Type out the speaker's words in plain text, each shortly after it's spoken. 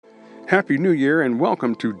Happy New Year and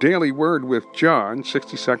welcome to Daily Word with John,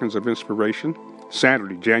 60 Seconds of Inspiration,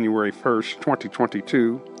 Saturday, January 1st,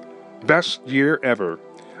 2022. Best year ever.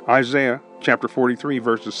 Isaiah chapter 43,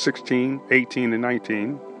 verses 16, 18, and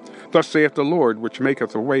 19. Thus saith the Lord, which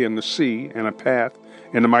maketh a way in the sea and a path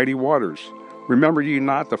in the mighty waters. Remember ye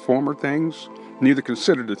not the former things, neither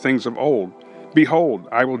consider the things of old. Behold,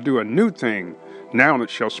 I will do a new thing. Now it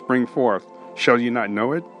shall spring forth. Shall ye not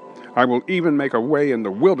know it? I will even make a way in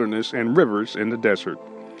the wilderness and rivers in the desert.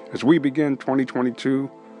 As we begin 2022,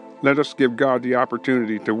 let us give God the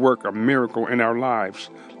opportunity to work a miracle in our lives.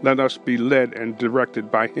 Let us be led and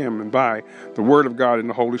directed by Him and by the Word of God and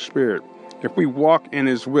the Holy Spirit. If we walk in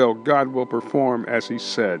His will, God will perform as He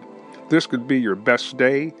said. This could be your best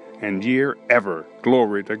day and year ever.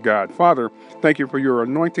 Glory to God. Father, thank you for your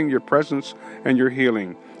anointing, your presence, and your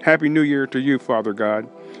healing. Happy New Year to you, Father God.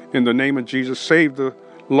 In the name of Jesus, save the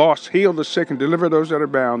lost, heal the sick, and deliver those that are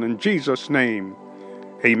bound. In Jesus' name,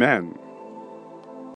 amen.